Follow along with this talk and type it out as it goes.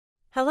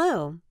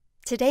Hello!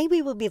 Today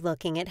we will be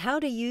looking at how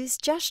to use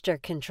gesture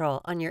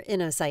control on your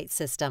InnoSight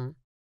system.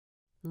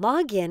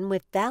 Log in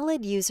with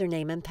valid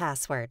username and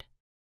password.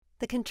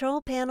 The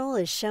control panel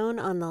is shown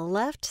on the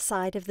left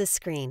side of the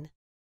screen.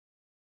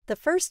 The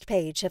first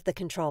page of the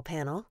control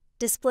panel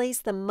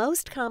displays the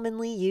most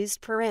commonly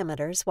used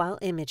parameters while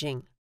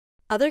imaging.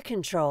 Other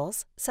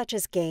controls, such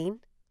as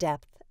gain,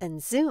 depth,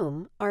 and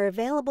zoom, are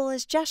available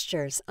as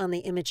gestures on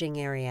the imaging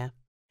area.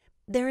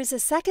 There is a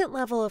second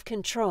level of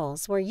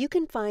controls where you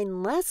can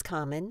find less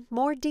common,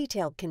 more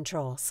detailed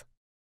controls.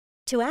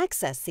 To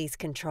access these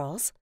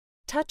controls,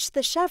 touch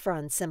the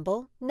chevron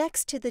symbol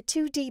next to the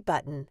 2D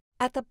button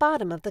at the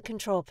bottom of the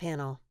control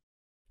panel.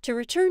 To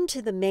return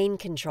to the main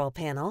control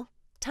panel,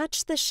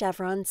 touch the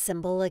chevron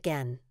symbol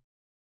again.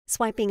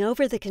 Swiping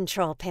over the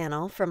control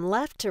panel from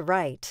left to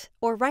right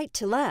or right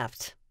to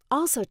left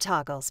also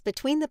toggles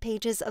between the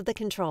pages of the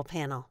control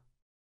panel.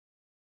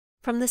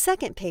 From the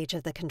second page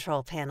of the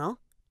control panel,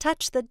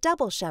 touch the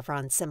double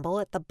chevron symbol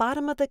at the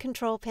bottom of the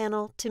control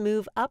panel to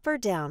move up or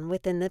down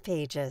within the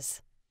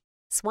pages.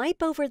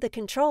 Swipe over the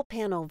control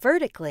panel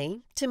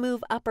vertically to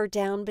move up or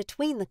down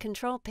between the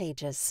control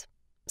pages.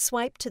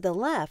 Swipe to the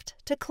left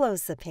to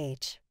close the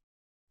page.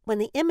 When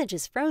the image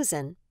is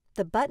frozen,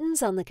 the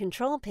buttons on the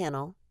control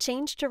panel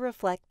change to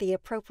reflect the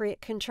appropriate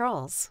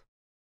controls.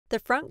 The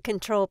front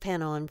control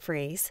panel in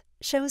freeze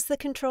shows the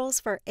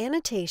controls for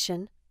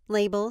annotation,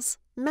 labels,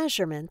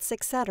 measurements,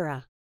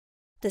 etc.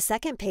 The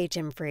second page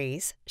in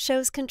freeze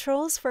shows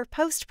controls for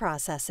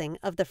post-processing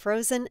of the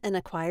frozen and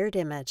acquired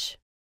image.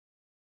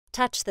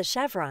 Touch the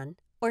chevron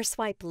or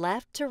swipe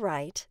left to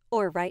right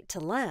or right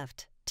to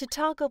left to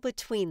toggle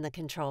between the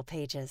control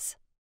pages.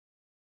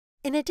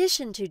 In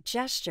addition to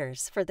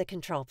gestures for the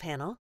control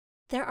panel,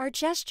 there are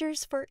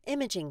gestures for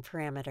imaging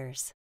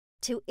parameters.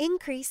 To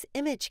increase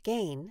image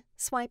gain,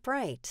 swipe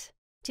right.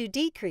 To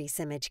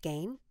decrease image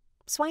gain,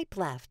 swipe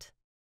left.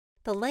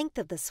 The length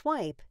of the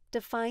swipe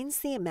defines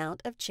the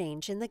amount of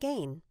change in the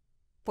gain.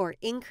 For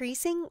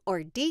increasing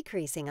or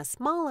decreasing a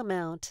small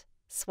amount,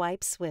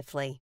 swipe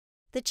swiftly.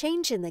 The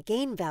change in the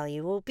gain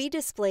value will be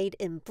displayed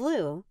in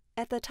blue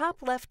at the top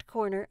left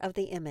corner of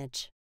the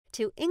image.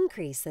 To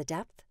increase the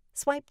depth,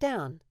 swipe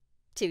down.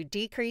 To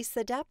decrease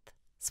the depth,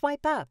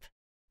 swipe up.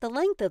 The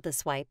length of the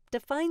swipe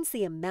defines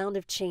the amount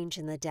of change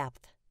in the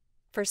depth.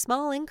 For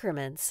small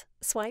increments,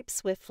 swipe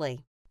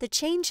swiftly. The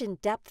change in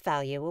depth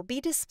value will be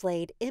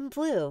displayed in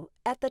blue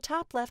at the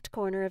top left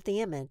corner of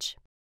the image.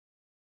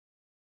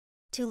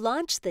 To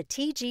launch the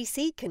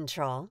TGC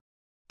control,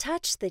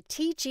 touch the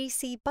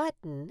TGC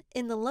button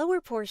in the lower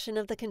portion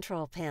of the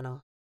control panel.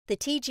 The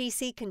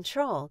TGC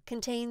control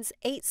contains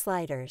 8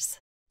 sliders.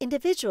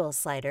 Individual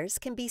sliders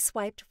can be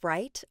swiped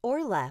right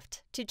or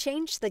left to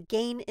change the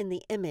gain in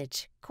the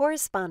image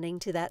corresponding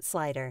to that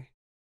slider.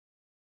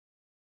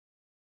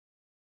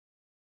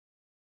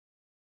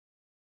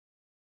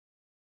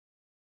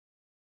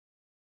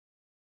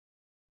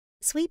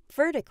 Sweep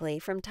vertically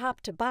from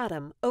top to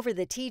bottom over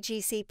the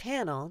TGC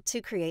panel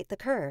to create the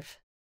curve.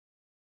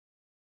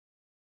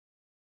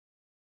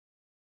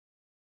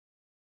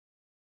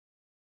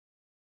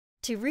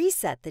 To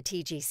reset the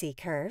TGC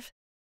curve,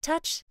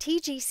 touch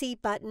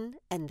TGC button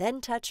and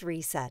then touch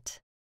Reset.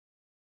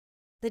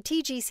 The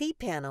TGC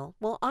panel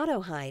will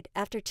auto-hide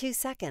after 2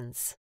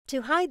 seconds.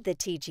 To hide the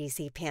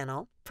TGC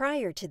panel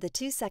prior to the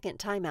 2-second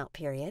timeout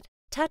period,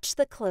 touch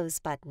the Close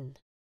button.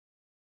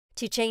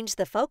 To change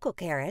the focal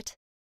caret,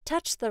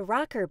 touch the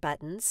rocker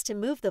buttons to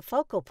move the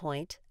focal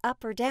point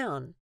up or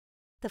down.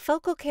 The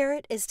focal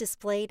caret is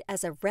displayed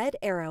as a red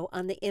arrow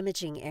on the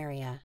imaging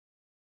area.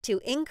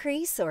 To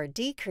increase or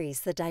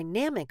decrease the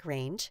dynamic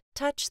range,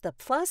 touch the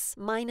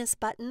plus/minus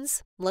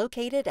buttons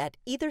located at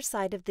either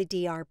side of the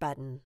DR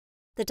button.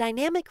 The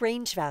dynamic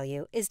range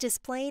value is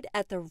displayed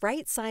at the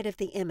right side of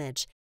the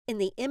image in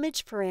the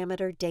Image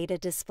Parameter Data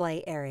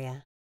Display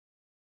area.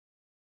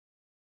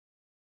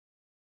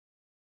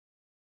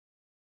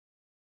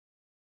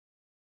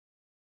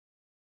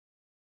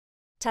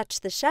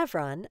 Touch the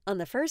chevron on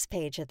the first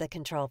page of the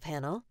control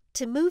panel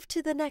to move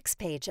to the next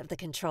page of the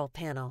control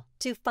panel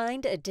to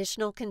find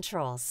additional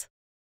controls.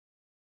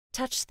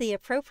 Touch the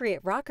appropriate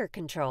rocker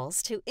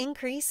controls to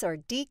increase or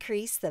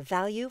decrease the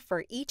value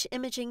for each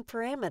imaging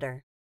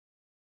parameter.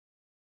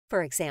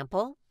 For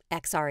example,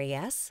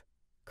 XRES,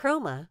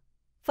 chroma,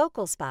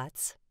 focal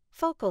spots,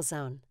 focal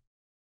zone.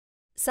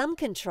 Some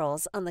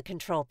controls on the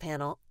control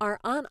panel are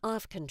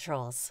on-off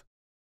controls.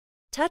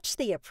 Touch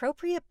the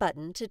appropriate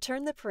button to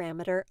turn the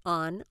parameter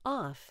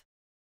on/off.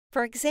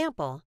 For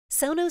example,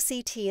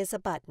 Sono-CT is a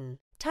button.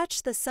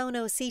 Touch the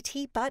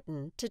Sono-CT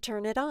button to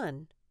turn it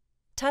on.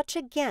 Touch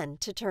again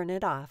to turn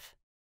it off.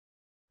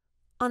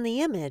 On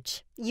the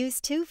image, use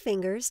 2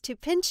 fingers to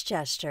pinch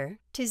gesture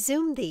to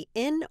zoom the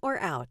in or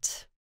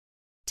out.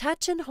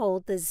 Touch and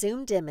hold the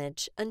zoomed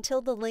image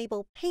until the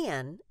label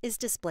Pan is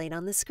displayed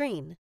on the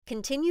screen.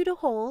 Continue to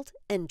hold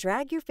and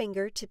drag your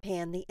finger to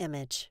pan the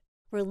image.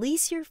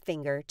 Release your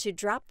finger to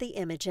drop the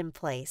image in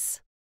place.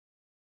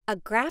 A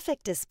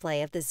graphic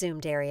display of the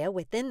zoomed area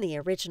within the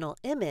original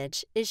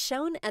image is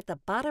shown at the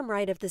bottom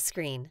right of the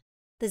screen.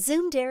 The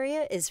zoomed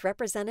area is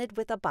represented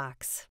with a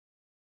box.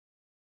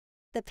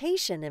 The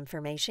patient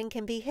information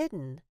can be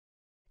hidden.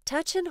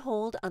 Touch and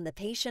hold on the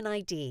patient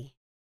ID.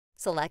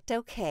 Select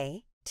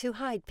OK to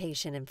hide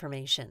patient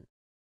information.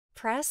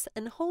 Press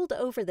and hold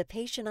over the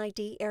patient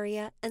ID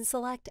area and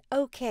select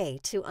OK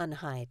to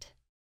unhide.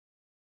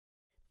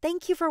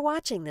 Thank you for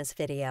watching this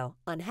video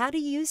on how to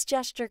use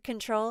gesture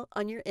control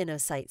on your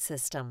InnoSight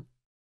system.